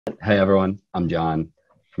Hey everyone, I'm John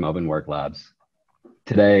from Open Work Labs.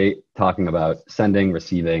 Today, talking about sending,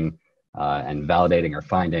 receiving, and validating or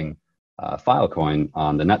finding Filecoin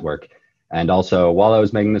on the network. And also, while I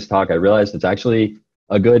was making this talk, I realized it's actually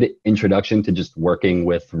a good introduction to just working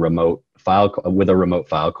with a remote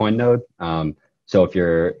Filecoin node. So if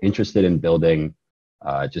you're interested in building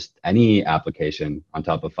just any application on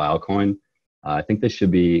top of Filecoin, I think this should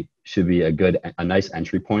be a nice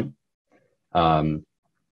entry point.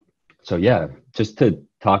 So yeah, just to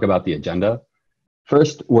talk about the agenda.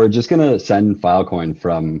 First, we're just gonna send Filecoin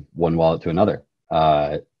from one wallet to another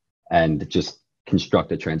and just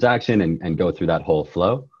construct a transaction and go through that whole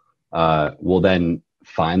flow. We'll then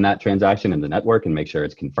find that transaction in the network and make sure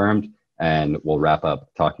it's confirmed. And we'll wrap up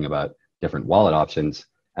talking about different wallet options.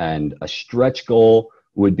 And a stretch goal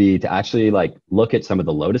would be to actually look at some of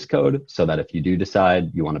the Lotus code so that if you do decide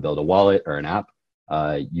you want to build a wallet or an app,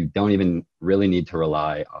 you don't even really need to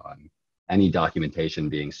rely on any documentation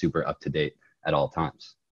being super up to date at all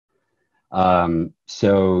times.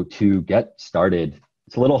 So to get started,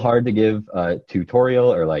 it's a little hard to give a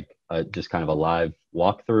tutorial or just kind of a live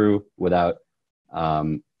walkthrough without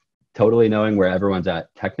totally knowing where everyone's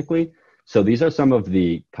at technically. So these are some of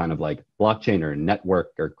the kind of blockchain or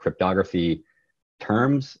network or cryptography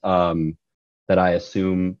terms that I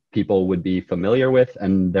assume people would be familiar with,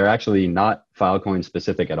 and they're actually not Filecoin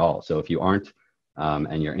specific at all. So if you aren't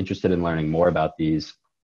and you're interested in learning more about these,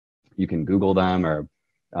 you can Google them or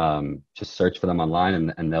just search for them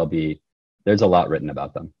online, and there's a lot written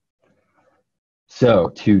about them. So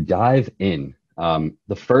to dive in,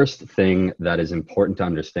 the first thing that is important to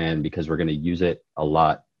understand, because we're going to use it a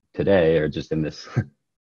lot today or just in this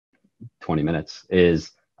 20 minutes,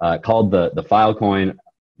 is called the Filecoin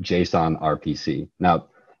JSON RPC. Now,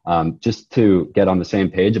 just to get on the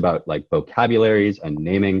same page about vocabularies and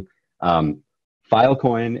naming,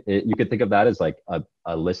 Filecoin, you could think of that as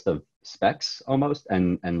a list of specs almost,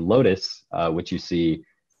 and Lotus, which you see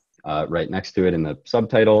right next to it in the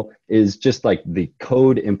subtitle, is just the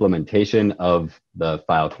code implementation of the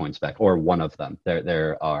Filecoin spec, or one of them.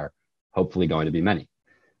 There are hopefully going to be many.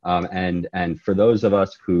 And for those of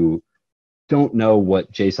us who don't know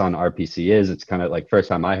what JSON RPC is, it's kind of first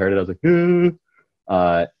time I heard it, I was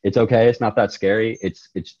like, it's okay, it's not that scary. It's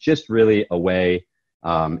just really a way,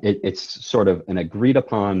 it's sort of an agreed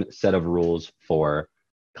upon set of rules for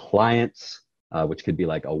clients, which could be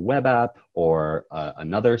like a web app or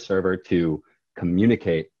another server, to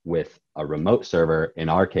communicate with a remote server. In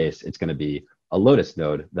our case, it's going to be a Lotus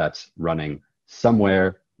node that's running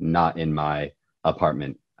somewhere not in my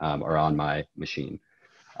apartment or on my machine.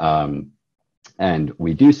 And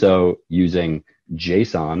we do so using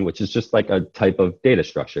JSON, which is just a type of data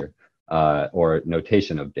structure or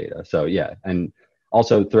notation of data. So yeah, and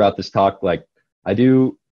also throughout this talk, I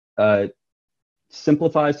do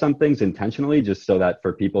simplify some things intentionally, just so that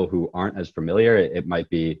for people who aren't as familiar, it might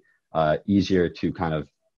be easier to kind of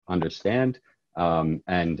understand.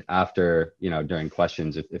 And after, during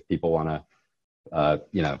questions, if people want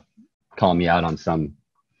to, call me out on some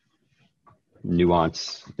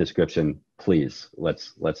nuance description, please,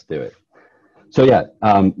 let's do it. So yeah,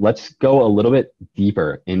 let's go a little bit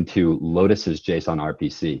deeper into Lotus's JSON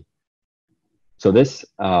RPC. So this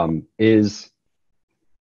is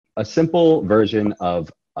a simple version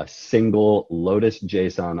of a single Lotus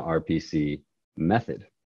JSON RPC method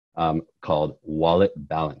called wallet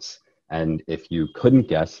balance. And if you couldn't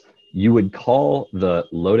guess, you would call the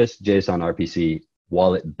Lotus JSON RPC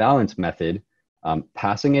wallet balance method,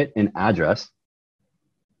 passing it an address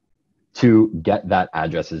to get that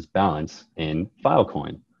address's balance in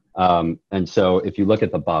Filecoin. And so if you look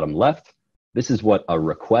at the bottom left, this is what a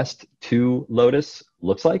request to Lotus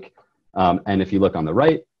looks like. And if you look on the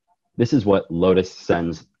right, this is what Lotus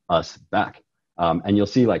sends us back. And you'll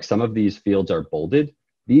see some of these fields are bolded.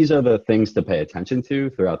 These are the things to pay attention to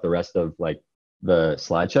throughout the rest of the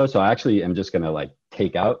slideshow. So I actually am just gonna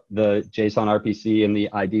take out the JSON RPC and the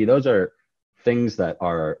ID. Those are things that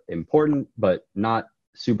are important, but not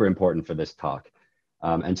super important for this talk.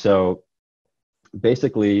 And so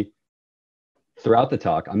basically throughout the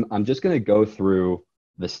talk, I'm just going to go through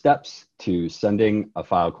the steps to sending a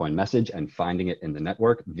Filecoin message and finding it in the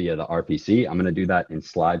network via the RPC. I'm going to do that in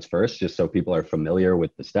slides first, just so people are familiar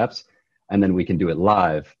with the steps, and then we can do it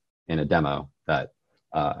live in a demo that,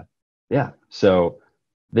 yeah. So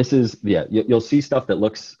this is, yeah, you'll see stuff that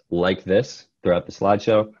looks like this throughout the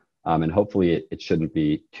slideshow, and hopefully it shouldn't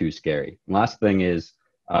be too scary. Last thing is,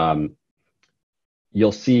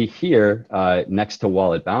 you'll see here next to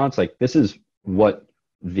wallet balance, this is what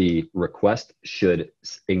the request should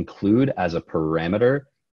include as a parameter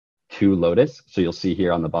to Lotus. So you'll see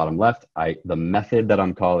here on the bottom left, the method that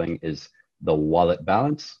I'm calling is the wallet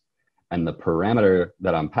balance, and the parameter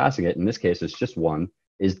that I'm passing it, in this case, it's just one,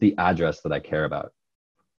 is the address that I care about.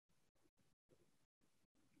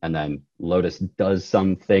 And then Lotus does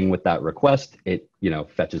something with that request. It,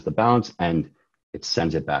 fetches the balance and it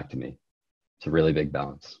sends it back to me. It's a really big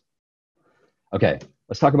balance. Okay,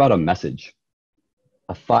 let's talk about a message.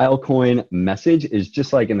 A Filecoin message is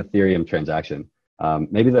just like an Ethereum transaction.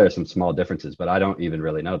 Maybe there are some small differences, but I don't even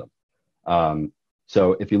really know them.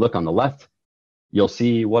 So if you look on the left, you'll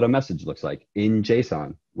see what a message looks like in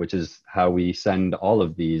JSON, which is how we send all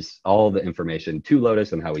the information to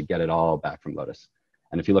Lotus and how we get it all back from Lotus.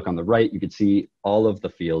 And if you look on the right, you can see all of the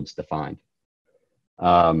fields defined.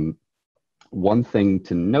 One thing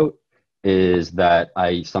to note is that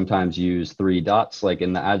I sometimes use 3 dots, like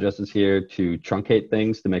in the addresses here, to truncate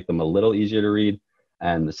things to make them a little easier to read.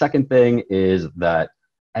 And the second thing is that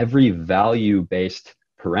every value-based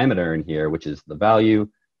parameter in here, which is the value,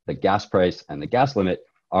 the gas price, and the gas limit,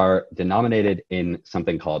 are denominated in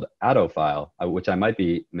something called AutoFile, which I might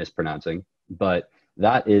be mispronouncing, but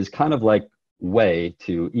that is kind of like way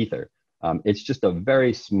to Ether. It's just a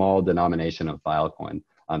very small denomination of Filecoin,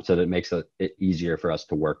 so that it makes it easier for us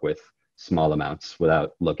to work with small amounts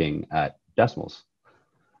without looking at decimals.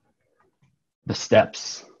 The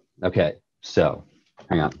steps. Okay, so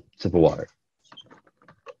hang on, sip of water.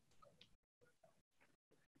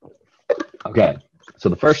 Okay, so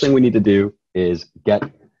the first thing we need to do is get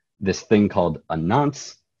this thing called a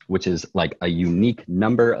nonce, which is like a unique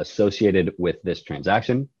number associated with this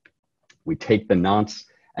transaction. We take the nonce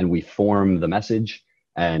and we form the message,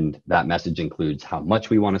 and that message includes how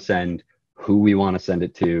much we want to send, who we want to send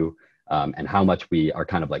it to, and how much we are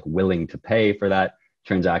kind of like willing to pay for that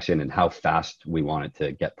transaction and how fast we want it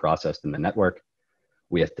to get processed in the network.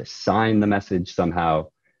 We have to sign the message somehow.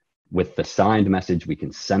 With the signed message, we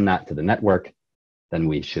can send that to the network. Then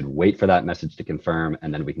we should wait for that message to confirm,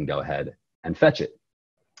 and then we can go ahead and fetch it.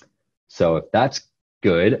 So if that's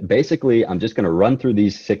good, basically, I'm just going to run through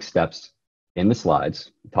these 6 steps in the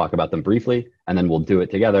slides, talk about them briefly, and then we'll do it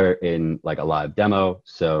together in like a live demo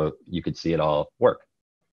so you could see it all work.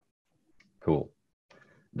 Cool.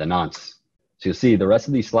 The nonce. So you'll see the rest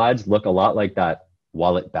of these slides look a lot like that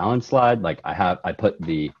wallet balance slide. Like I put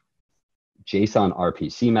the JSON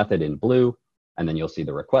RPC method in blue, and then you'll see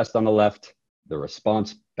the request on the left, the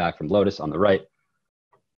response back from Lotus on the right.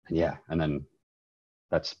 And then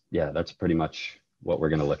that's pretty much what we're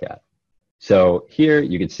going to look at. So here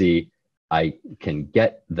you can see I can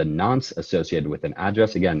get the nonce associated with an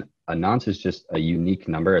address. Again, a nonce is just a unique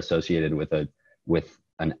number associated with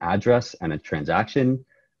an address and a transaction.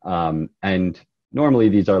 And normally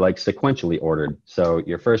these are like sequentially ordered. So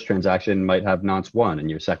your first transaction might have nonce 1 and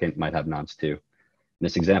your second might have nonce 2. In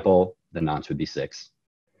this example, the nonce would be 6.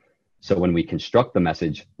 So when we construct the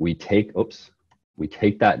message, we take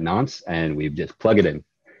that nonce and we just plug it in.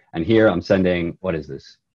 And here I'm sending, what is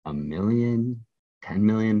this? 1 million, 10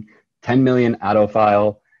 million? 10 million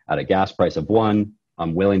AutoFile at a gas price of 1.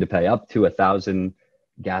 I'm willing to pay up to 1,000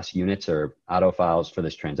 gas units or AutoFiles for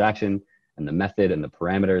this transaction. And the method and the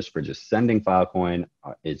parameters for just sending Filecoin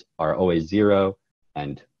are always 0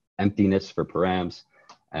 and emptiness for params.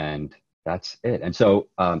 And that's it. And so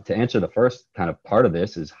to answer the first kind of part of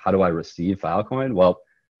this is, how do I receive Filecoin? Well,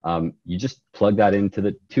 you just plug that into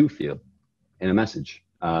the to field in a message.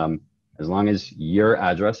 As long as your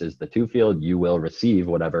address is the to field, you will receive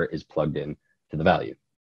whatever is plugged in to the value.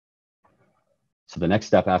 So the next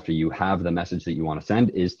step after you have the message that you want to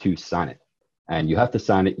send is to sign it. And you have to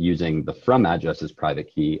sign it using the from address as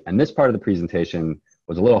private key. And this part of the presentation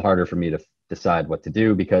was a little harder for me to decide what to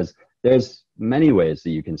do, because there's many ways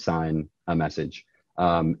that you can sign a message.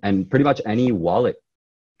 And pretty much any wallet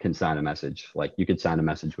can sign a message. Like you could sign a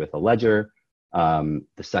message with a ledger. The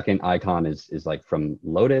second icon is like from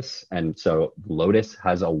Lotus. And so Lotus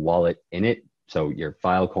has a wallet in it. So your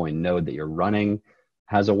Filecoin node that you're running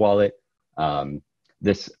has a wallet.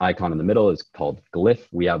 This icon in the middle is called Glyph.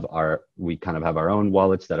 We kind of have our own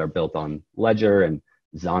wallets that are built on Ledger, and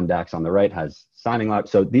Zondax on the right has signing lock.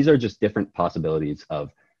 So these are just different possibilities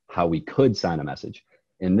of how we could sign a message.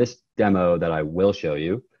 In this demo that I will show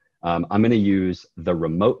you, I'm going to use the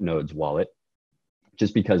remote nodes wallet,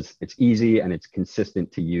 just because it's easy and it's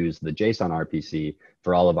consistent to use the JSON RPC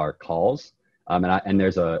for all of our calls. And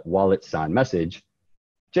there's a wallet sign message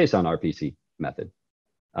JSON RPC method.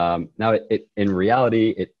 Now, in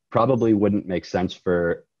reality, it probably wouldn't make sense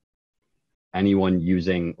for anyone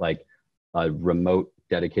using like a remote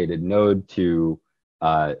dedicated node to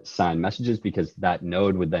sign messages, because that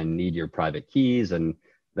node would then need your private keys, and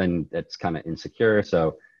then it's kind of insecure.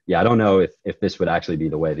 So yeah, I don't know if this would actually be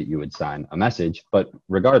the way that you would sign a message, but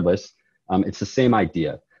regardless, it's the same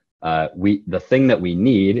idea. The thing that we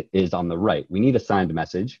need is on the right. We need a signed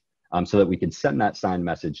message so that we can send that signed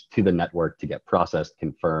message to the network to get processed,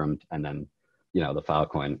 confirmed, and then, the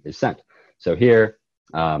Filecoin is sent. So here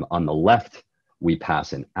on the left, we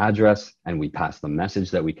pass an address and we pass the message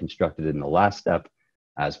that we constructed in the last step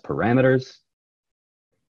as parameters.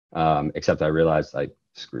 Except I realized I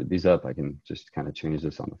screwed these up. I can just kind of change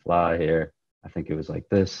this on the fly here. I think it was like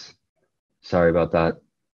this. Sorry about that.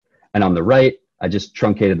 And on the right, I just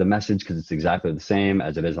truncated the message because it's exactly the same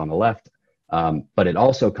as it is on the left. But it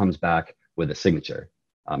also comes back with a signature.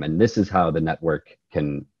 And this is how the network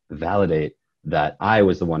can validate that I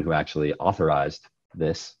was the one who actually authorized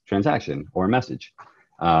this transaction or message.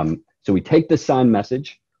 So we take this signed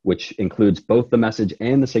message, which includes both the message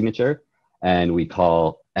and the signature, and we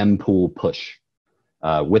call mpool push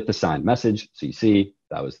with the signed message. So you see,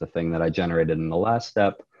 that was the thing that I generated in the last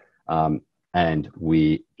step. And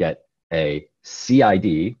we get a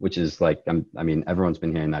CID, which is like, I mean, everyone's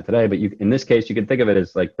been hearing that today, but in this case, you can think of it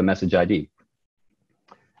as like the message ID.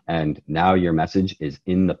 And now your message is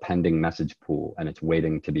in the pending message pool and it's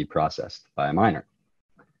waiting to be processed by a miner,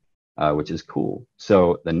 which is cool.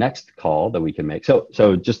 So the next call that we can make, so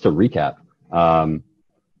just to recap,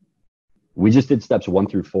 we just did steps 1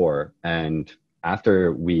 through 4, and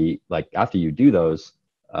after you do those,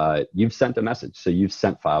 you've sent a message. So you've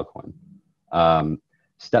sent Filecoin.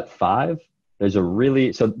 Step 5,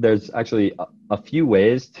 there's actually a few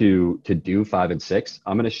ways to do 5 and 6.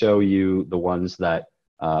 I'm going to show you the ones that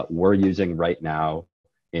we're using right now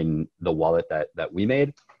in the wallet that we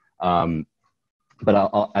made.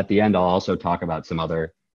 But at the end, I'll also talk about some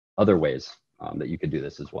other ways that you could do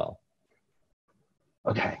this as well.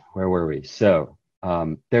 Okay, where were we? So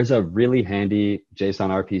there's a really handy JSON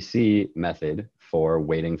RPC method for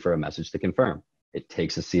waiting for a message to confirm. It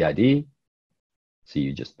takes a CID, so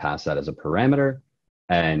you just pass that as a parameter,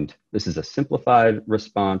 and this is a simplified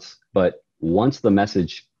response, but once the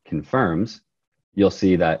message confirms, you'll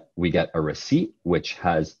see that we get a receipt, which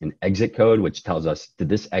has an exit code, which tells us, did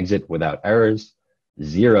this exit without errors?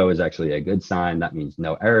 0 is actually a good sign. That means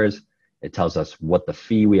no errors. It tells us what the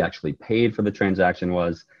fee we actually paid for the transaction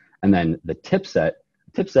was. And then the tip set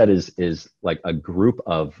is like a group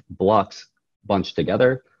of blocks bunched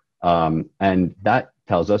together. And that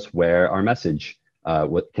tells us where our message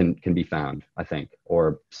what can be found, I think,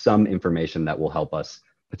 or some information that will help us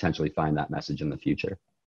potentially find that message in the future.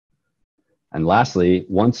 And lastly,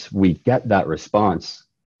 once we get that response,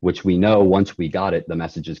 which we know once we got it, the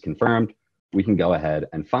message is confirmed, we can go ahead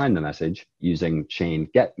and find the message using chain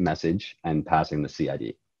get message and passing the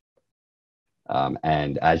CID.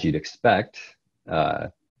 And as you'd expect,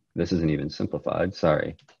 this isn't even simplified,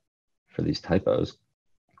 sorry for these typos.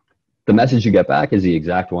 The message you get back is the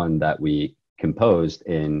exact one that we composed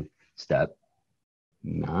in step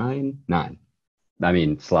slide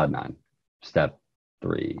 9, step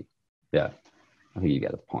 3. Yeah, I think you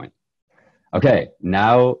get the point. Okay,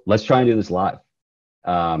 now let's try and do this live.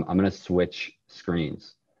 I'm going to switch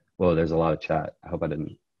screens. Whoa, there's a lot of chat. I hope I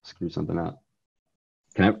didn't screw something up.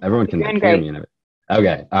 Everyone can hear me and everything.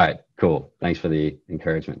 Okay, all right, cool. Thanks for the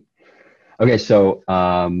encouragement. Okay, so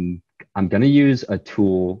I'm going to use a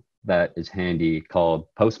tool that is handy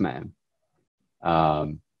called Postman.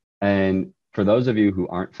 And for those of you who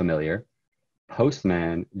aren't familiar,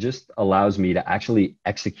 Postman just allows me to actually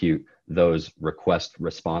execute those request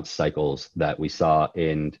response cycles that we saw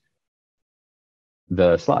in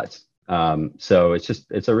the slides. So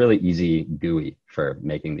it's a really easy GUI for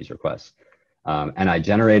making these requests. And I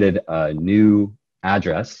generated a new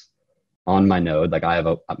address on my node. Like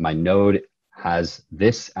my node has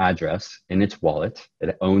this address in its wallet.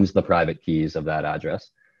 It owns the private keys of that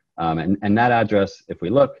address. And that address, if we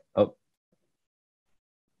look,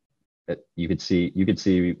 you could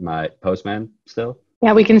see my Postman still.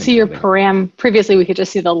 Yeah, we can see your param. Previously, we could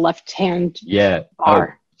just see the left-hand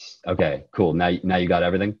bar. Oh, okay, cool. Now you got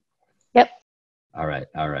everything? Yep. All right.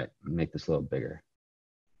 Make this a little bigger.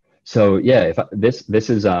 So yeah, this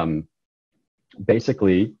is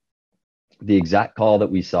basically the exact call that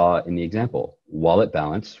we saw in the example. Wallet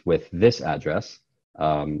balance with this address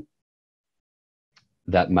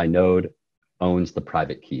that my node owns the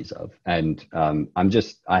private keys of, and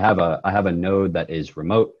I have a node that is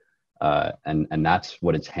remote, and that's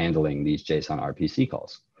what it's handling these JSON RPC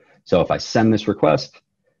calls. So if I send this request,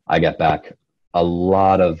 I get back a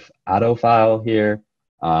lot of auto file here,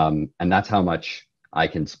 and that's how much I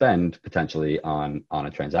can spend potentially on a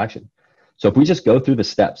transaction. So if we just go through the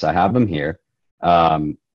steps, I have them here.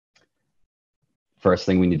 first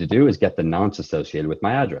thing we need to do is get the nonce associated with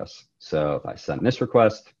my address. So if I send this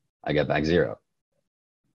request, I get back 0.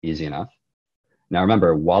 Easy enough. Now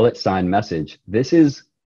remember, wallet signed message. This is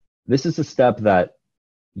a step that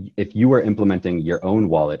if you were implementing your own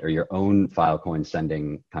wallet or your own Filecoin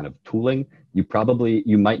sending kind of tooling,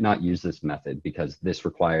 you might not use this method because this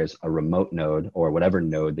requires a remote node or whatever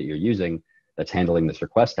node that you're using that's handling this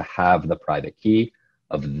request to have the private key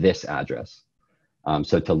of this address.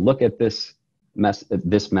 So to look at this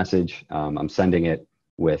message, I'm sending it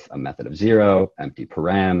with a method of 0, empty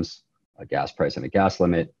params, a gas price and a gas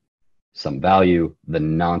limit, some value, the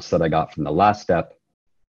nonce that I got from the last step,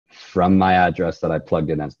 from my address that I plugged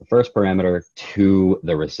in as the first parameter to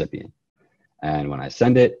the recipient. And when I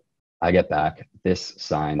send it, I get back this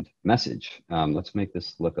signed message. Let's make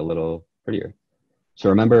this look a little prettier. So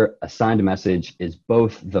remember, a signed message is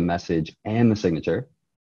both the message and the signature.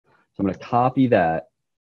 So I'm going to copy that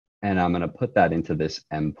and I'm going to put that into this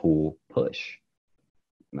mpool push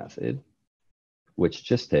method, which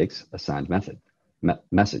just takes a signed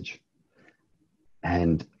message.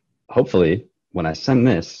 And hopefully, when I send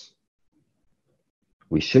this,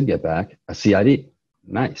 we should get back a CID.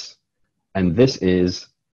 Nice. And this is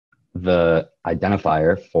the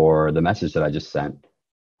identifier for the message that I just sent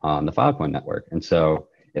on the Filecoin network. And so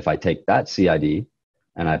if I take that CID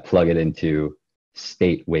and I plug it into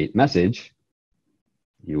state wait message,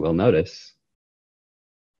 you will notice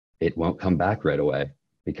it won't come back right away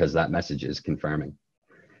because that message is confirming.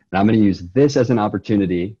 And I'm going to use this as an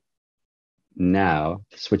opportunity now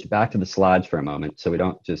to switch back to the slides for a moment so we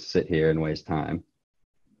don't just sit here and waste time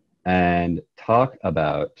and talk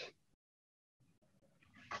about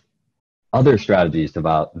other strategies to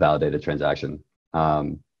validate a transaction.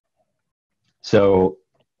 So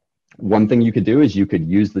one thing you could do is you could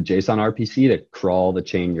use the JSON RPC to crawl the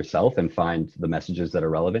chain yourself and find the messages that are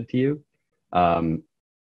relevant to you.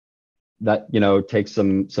 That takes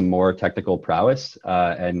some more technical prowess.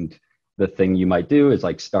 And the thing you might do is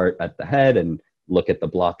like start at the head and look at the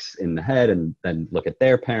blocks in the head and then look at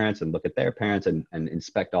their parents and look at their parents and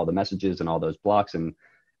inspect all the messages and all those blocks, and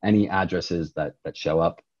any addresses that show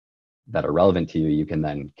up that are relevant to you, you can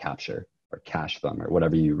then capture or cache them or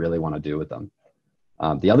whatever you really want to do with them.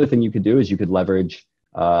 The other thing you could do is you could leverage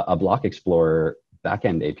a Block Explorer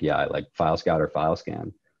backend API like FileScout or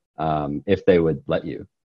FileScan if they would let you.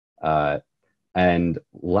 And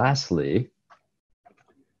lastly,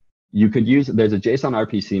 you could there's a JSON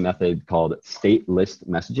RPC method called state list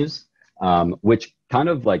messages, which kind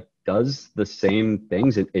of like does the same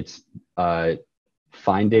things. It's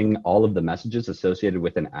finding all of the messages associated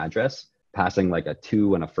with an address, passing like a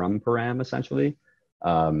to and a from param essentially.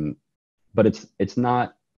 But it's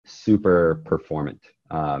not super performant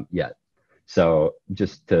yet. So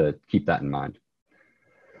just to keep that in mind.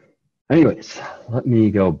 Anyways, let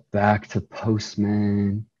me go back to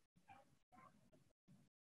Postman.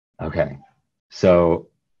 Okay, so,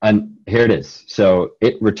 and here it is. So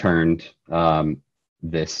it returned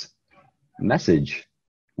this message,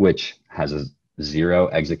 which has a 0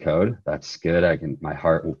 exit code. That's good. My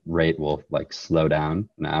heart rate will like slow down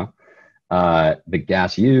now. The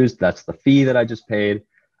gas used, that's the fee that I just paid.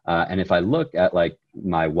 And if I look at like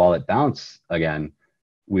my wallet balance again,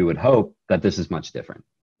 we would hope that this is much different.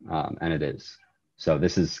 And it is. So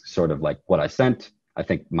this is sort of like what I sent, I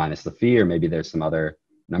think minus the fee, or maybe there's some other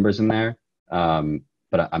numbers in there.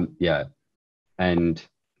 But yeah. And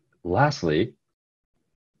lastly,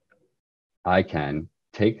 I can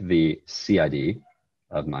take the CID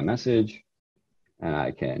of my message and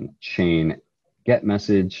I can chain get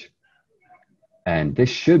message. And this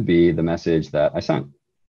should be the message that I sent.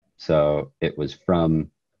 So it was from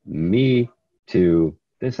me to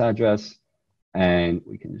this address. And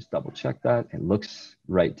we can just double check that. It looks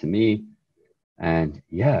right to me. And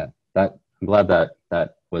yeah, I'm glad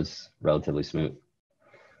that was relatively smooth.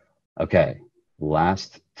 Okay,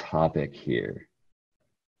 last topic here.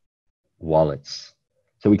 Wallets.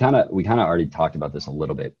 So we kind of already talked about this a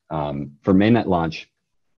little bit. For mainnet launch,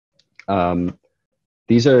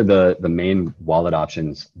 these are the main wallet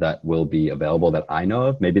options that will be available that I know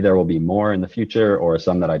of. Maybe there will be more in the future or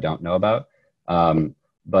some that I don't know about.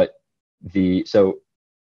 But so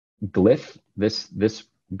Glyph, this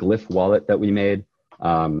Glyph wallet that we made,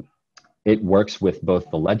 it works with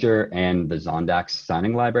both the Ledger and the Zondax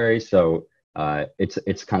signing library. So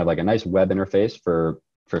it's kind of like a nice web interface for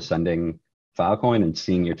sending Filecoin and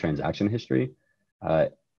seeing your transaction history.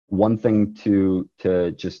 One thing to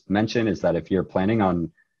just mention is that if you're planning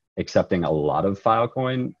on accepting a lot of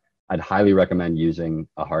Filecoin, I'd highly recommend using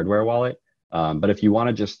a hardware wallet. But if you want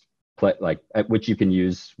to just play, which you can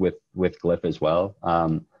use with Glyph as well,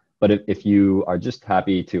 But if you are just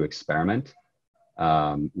happy to experiment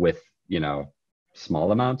with,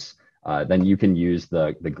 small amounts, then you can use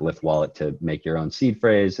the Glyph wallet to make your own seed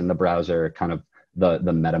phrase in the browser, kind of the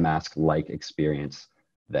MetaMask-like experience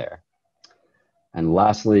there. And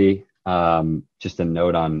lastly, just a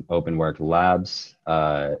note on OpenWork Labs.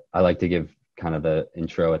 I like to give kind of the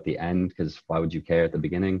intro at the end, because why would you care at the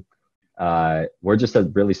beginning? We're just a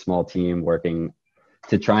really small team working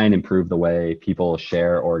to try and improve the way people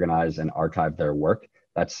share, organize, and archive their work.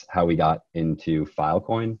 That's how we got into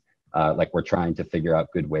Filecoin. We're trying to figure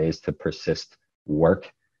out good ways to persist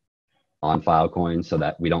work on Filecoin so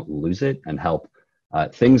that we don't lose it, and help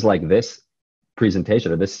things like this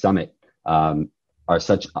presentation or this summit are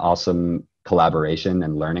such awesome collaboration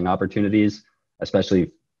and learning opportunities,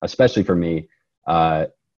 especially for me,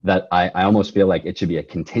 that I almost feel like it should be a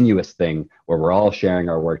continuous thing where we're all sharing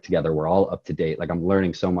our work together. We're all up to date. Like, I'm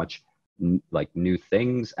learning so much new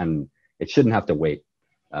things, and it shouldn't have to wait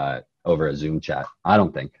over a Zoom chat, I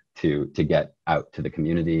don't think, to get out to the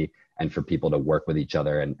community and for people to work with each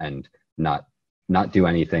other and not do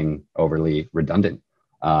anything overly redundant.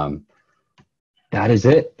 That is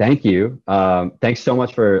it. Thank you. Thanks so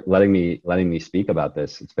much for letting me speak about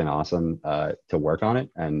this. It's been awesome to work on it,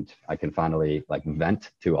 and I can finally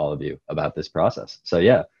vent to all of you about this process. So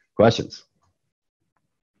yeah, questions.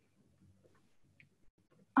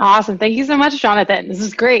 Awesome. Thank you so much, Jonathan. This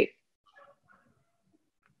is great.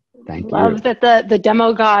 Thank you. Love that the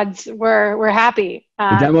demo gods were happy.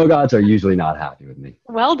 The demo gods are usually not happy with me.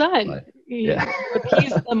 Well done. But, yeah. You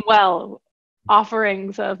appeased them well.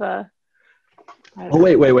 Offerings of Oh,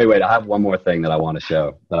 wait. I have one more thing that I want to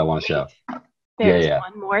show. There's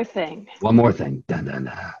one more thing. One more thing. Dun, dun,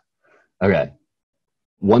 dun. Okay.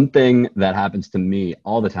 One thing that happens to me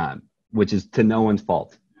all the time, which is to no one's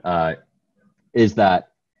fault, is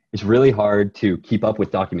that it's really hard to keep up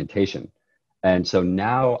with documentation. And so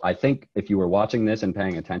now I think if you were watching this and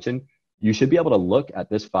paying attention, you should be able to look at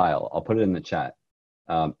this file. I'll put it in the chat.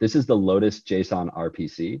 This is the Lotus JSON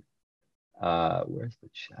RPC. Where's the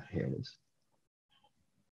chat? Here it is.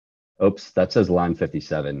 Oops, that says line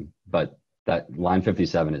 57, but that line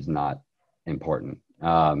 57 is not important.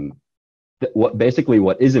 What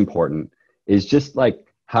is important is just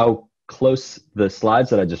how close the slides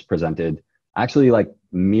that I just presented actually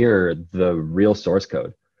mirror the real source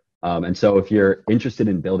code. And so if you're interested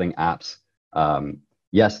in building apps,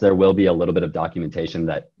 yes, there will be a little bit of documentation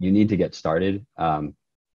that you need to get started.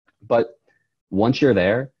 But once you're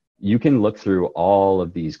there, you can look through all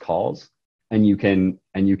of these calls, and you can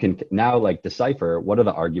now decipher what are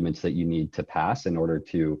the arguments that you need to pass in order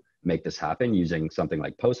to make this happen using something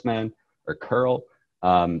like Postman or curl,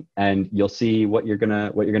 and you'll see what you're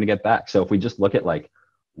gonna get back. So if we just look at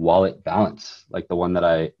wallet balance, the one that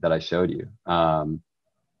I showed you,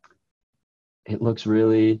 it looks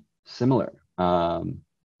really similar.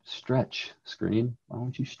 Stretch screen. Why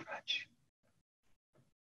won't you stretch?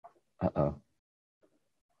 Uh-oh.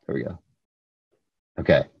 There we go.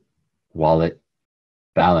 Okay. Wallet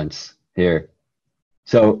balance here.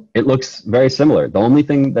 So it looks very similar. The only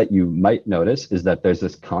thing that you might notice is that there's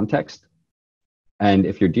this context. And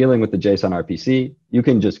if you're dealing with the JSON RPC, you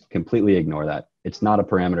can just completely ignore that. It's not a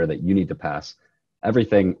parameter that you need to pass.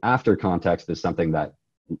 Everything after context is something that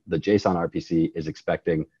the JSON RPC is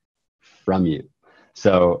expecting from you.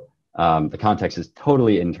 So the context is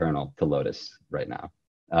totally internal to Lotus right now.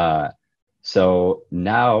 So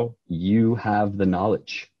now you have the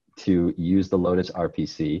knowledge to use the Lotus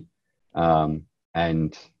RPC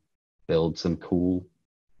and build some cool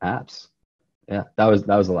apps. Yeah, that was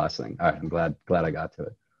the last thing. All right, I'm glad I got to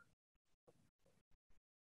it.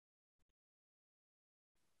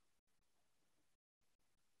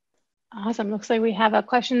 Awesome. Looks like we have a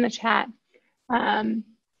question in the chat.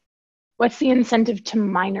 What's the incentive to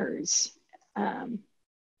miners?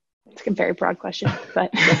 It's a very broad question,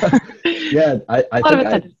 but yeah,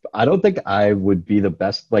 I don't think I would be the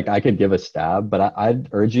best. I could give a stab, but I'd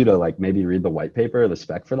urge you to maybe read the white paper or the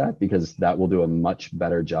spec for that, because that will do a much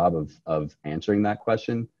better job of answering that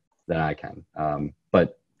question than I can.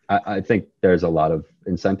 But I think there's a lot of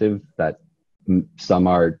incentive that some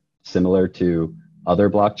are similar to other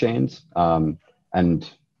blockchains, and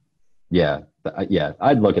yeah,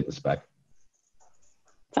 I'd look at the spec.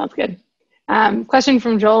 Sounds good. Question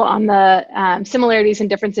from Joel on the similarities and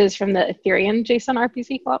differences from the Ethereum JSON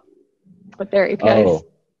RPC call, what their APIs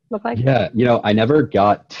look like. Yeah, I never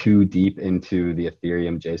got too deep into the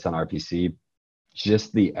Ethereum JSON RPC,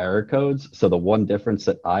 just the error codes. So the one difference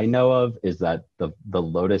that I know of is that the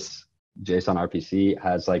Lotus JSON RPC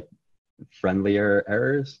has friendlier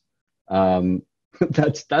errors.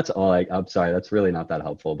 That's all. I'm sorry, that's really not that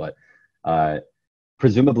helpful. But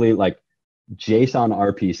presumably, like JSON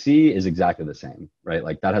RPC is exactly the same, right?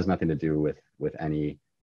 Like that has nothing to do with any.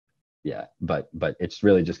 Yeah, but it's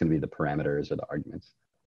really just going to be the parameters or the arguments.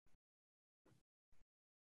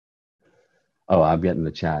 Oh, I'm getting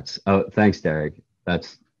the chats. Oh, thanks, Derek.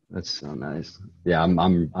 That's so nice. Yeah,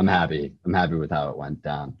 I'm happy. I'm happy with how it went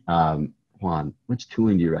down. Juan, which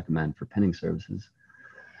tooling do you recommend for pinning services?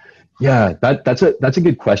 Yeah, that's a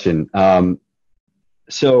good question.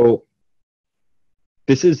 So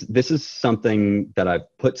this is something that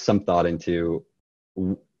I've put some thought into,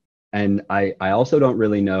 and I also don't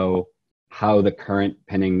really know how the current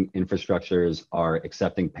pinning infrastructures are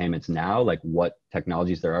accepting payments now, like what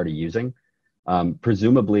technologies they're already using.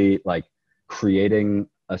 Presumably, like creating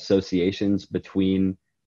associations between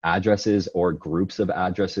addresses or groups of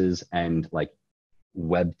addresses and like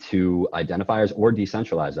Web 2 identifiers or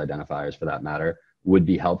decentralized identifiers for that matter would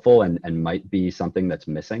be helpful and might be something that's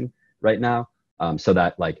missing right now. So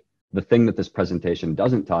that like the thing that this presentation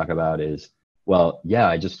doesn't talk about is, well, yeah,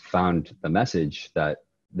 I just found the message that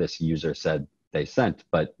this user said they sent,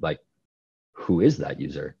 but like, who is that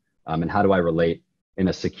user? And how do I relate in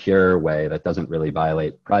a secure way that doesn't really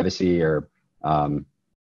violate privacy or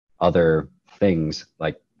other things?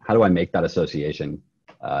 Like, how do I make that association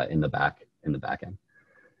in the back end?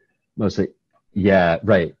 Mostly, yeah,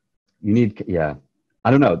 right. You need, yeah.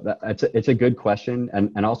 I don't know. It's a good question,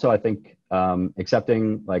 and also I think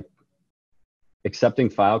accepting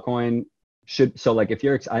Filecoin should, so like if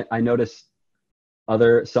you're I notice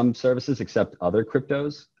some services accept other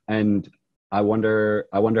cryptos, and I wonder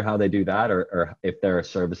how they do that, or if there are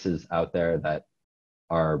services out there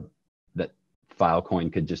are that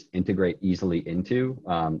Filecoin could just integrate easily into,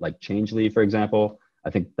 like Changely, for example. I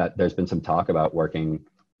think that there's been some talk about working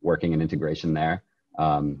an integration there.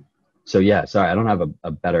 So yeah, sorry, I don't have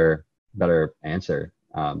a better answer.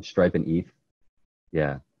 Stripe and ETH,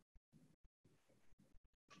 yeah.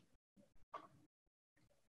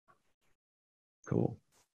 Cool.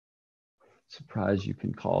 Surprised you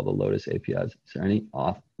can call the Lotus APIs. Is there any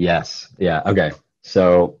off? Yes. Yeah. Okay.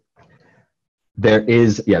 So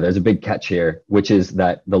there's a big catch here, which is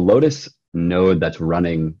that the Lotus node that's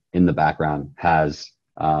running in the background has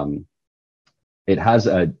it has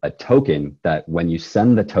a token that when you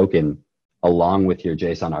send the token along with your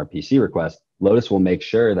JSON RPC request, Lotus will make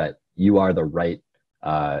sure that you are the right,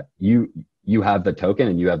 you have the token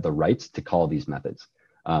and you have the rights to call these methods.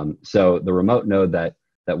 So the remote node that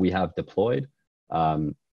we have deployed,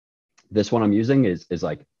 this one I'm using is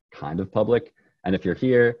like kind of public. And if you're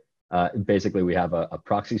here, basically we have a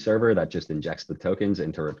proxy server that just injects the tokens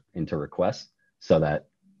into requests so that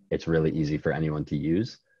it's really easy for anyone to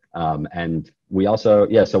use. And we also,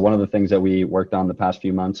 yeah, so one of the things that we worked on the past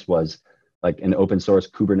few months was like an open source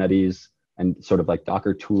Kubernetes and sort of like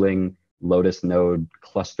Docker tooling, Lotus node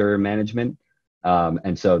cluster management.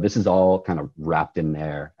 And so this is all kind of wrapped in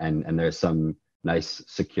there. And there's some nice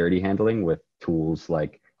security handling with tools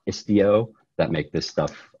like Istio that make this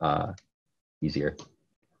stuff easier.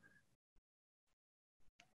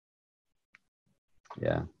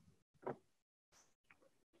 Yeah.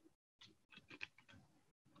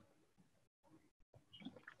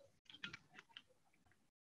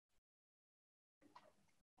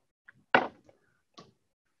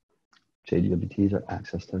 JWTs are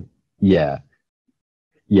access to, yeah.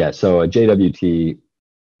 Yeah, so a JWT,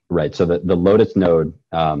 right, so the Lotus node,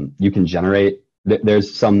 you can generate,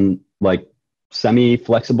 there's some like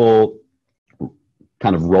semi-flexible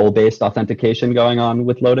kind of role-based authentication going on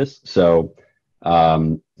with Lotus. So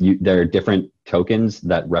there are different tokens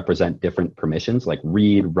that represent different permissions, like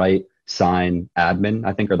read, write, sign, admin,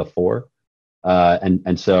 I think are the four.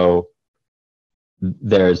 And so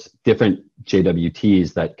there's different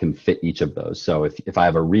JWTs that can fit each of those. So if I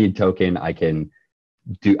have a read token, I can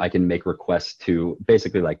make requests to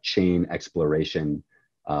basically like chain exploration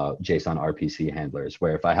JSON RPC handlers,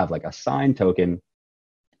 where if I have like a sign token,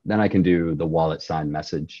 then I can do the wallet sign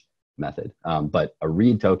message method. But a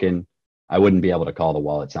read token, I wouldn't be able to call the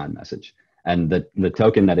wallet sign message. And the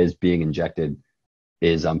token that is being injected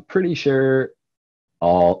is, I'm pretty sure,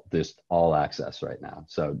 all access right now.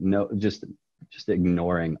 So no, just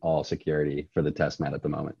ignoring all security for the testnet at the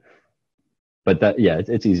moment. But that, yeah,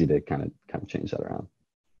 it's easy to kind of change that around.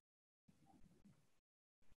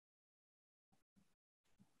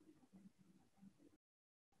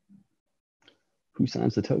 Who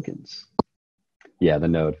signs the tokens? Yeah, the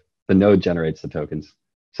node. The node generates the tokens.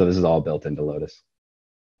 So this is all built into Lotus.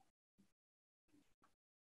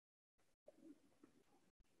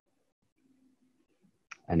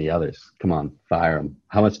 Any others? Come on, fire them.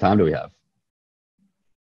 How much time do we have?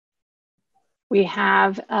 We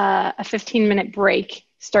have a 15-minute break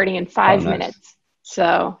starting in 5 nice. minutes.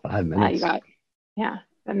 So 5 minutes. You got,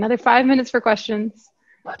 another 5 minutes for questions.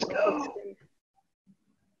 Let's go.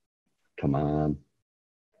 Come on.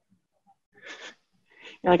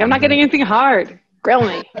 You're like, I'm not getting anything hard. Grill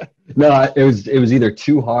me. No, it was either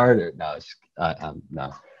too hard or no.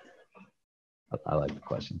 No. I like the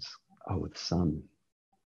questions. Oh, it's sun.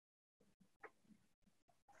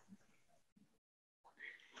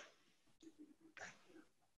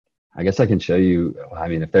 I guess I can show you. I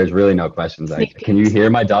mean, if there's really no questions, can you hear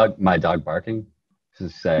my dog barking?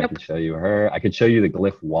 Just say, nope. I could show you her. I could show you the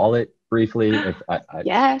Glyph wallet briefly. If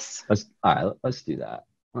yes. Let's do that.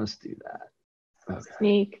 Let's do that. Okay.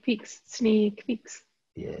 Sneak peeks.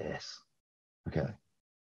 Yes. Okay.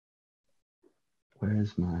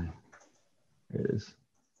 Where's my? There it is.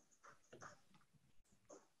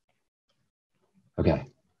 Okay.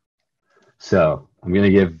 So I'm gonna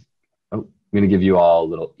give you all a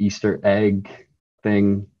little Easter egg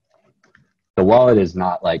thing. The wallet is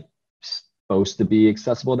not like supposed to be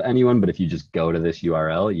accessible to anyone, but if you just go to this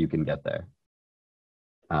URL, you can get there.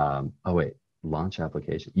 Oh wait, launch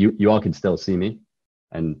application. You all can still see me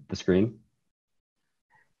and the screen?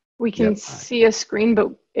 We can see a screen,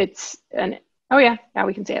 but it's oh yeah,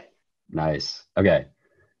 we can see it. Nice. Okay.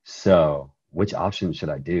 So which option should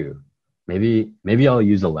I do? Maybe I'll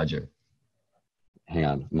use a ledger. Hang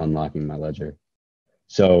on, I'm unlocking my ledger.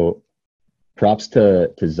 So props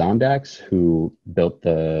to Zondax, who built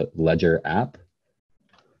the Ledger app.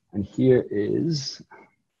 And here is,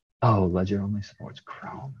 Ledger only supports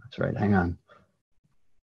Chrome. That's right, hang on.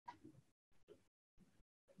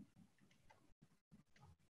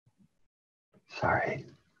 Sorry.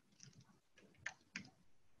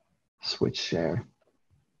 Switch share.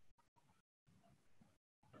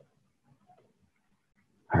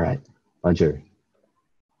 All right, Ledger.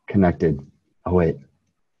 Connected. Oh wait.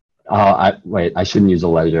 I shouldn't use a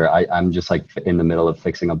ledger. I'm just like in the middle of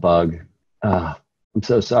fixing a bug. I'm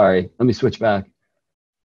so sorry. Let me switch back.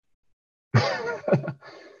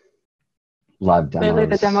 Live demos. Clearly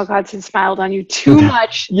the demo gods have smiled on you too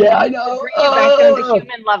much. Yeah, I know. Bring you back down to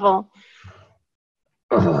human level.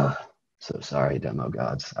 So sorry, demo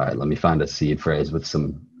gods. All right, let me find a seed phrase with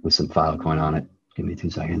some Filecoin on it. Give me 2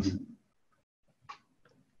 seconds.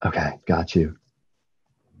 Okay, got you.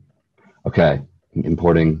 Okay,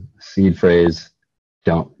 importing seed phrase.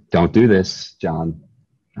 Don't do this, John.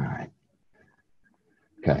 All right.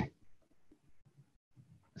 Okay.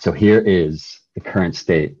 So here is the current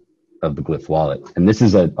state of the Glyph wallet. And this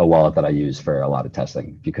is a wallet that I use for a lot of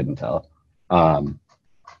testing, if you couldn't tell.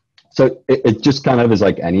 So it just kind of is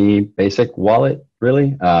like any basic wallet,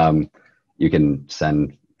 really. You can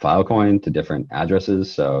send Filecoin to different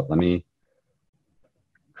addresses. So let me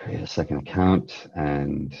create a second account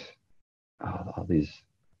and all these,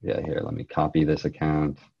 here, let me copy this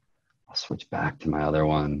account. I'll switch back to my other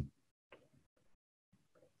one.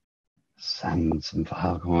 Send some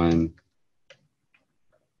Filecoin.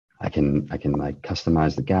 I can like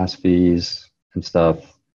customize the gas fees and stuff,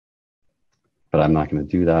 but I'm not going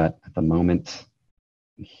to do that at the moment.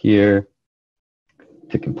 Here,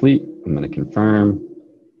 to complete, I'm going to confirm,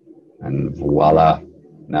 and voila,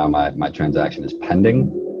 now my transaction is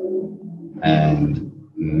pending. And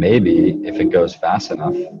maybe if it goes fast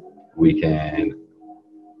enough, we can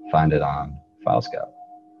find it on File Scout,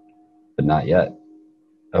 but not yet.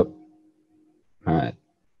 Oh, all right.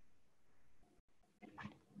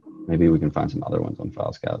 Maybe we can find some other ones on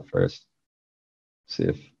File Scout first. See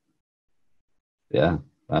if, yeah,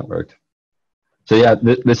 that worked. So yeah,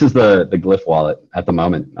 this is the Glyph wallet at the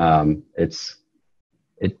moment.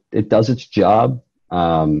 It does its job,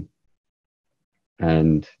 and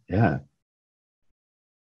yeah.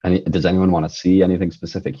 Does anyone want to see anything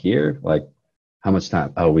specific here? Like, how much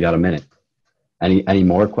time? Oh, we got a minute. Any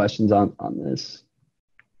more questions on this?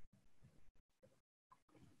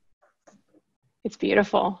 It's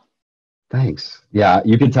beautiful. Thanks. Yeah,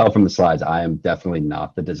 you can tell from the slides, I am definitely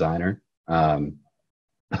not the designer.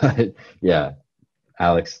 Yeah,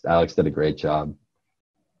 Alex did a great job.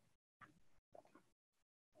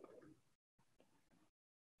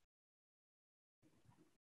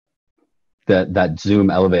 That Zoom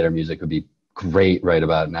elevator music would be great right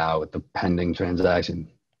about now with the pending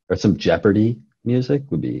transaction, or some Jeopardy music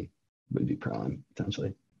would be prime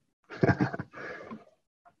potentially.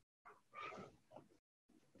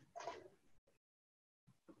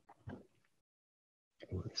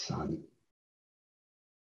 Sun.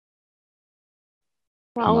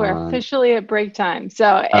 Well, we're officially at break time.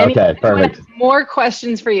 So okay, perfect. More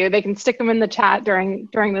questions for you, they can stick them in the chat during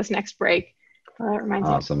this next break. That reminds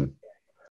me. Awesome.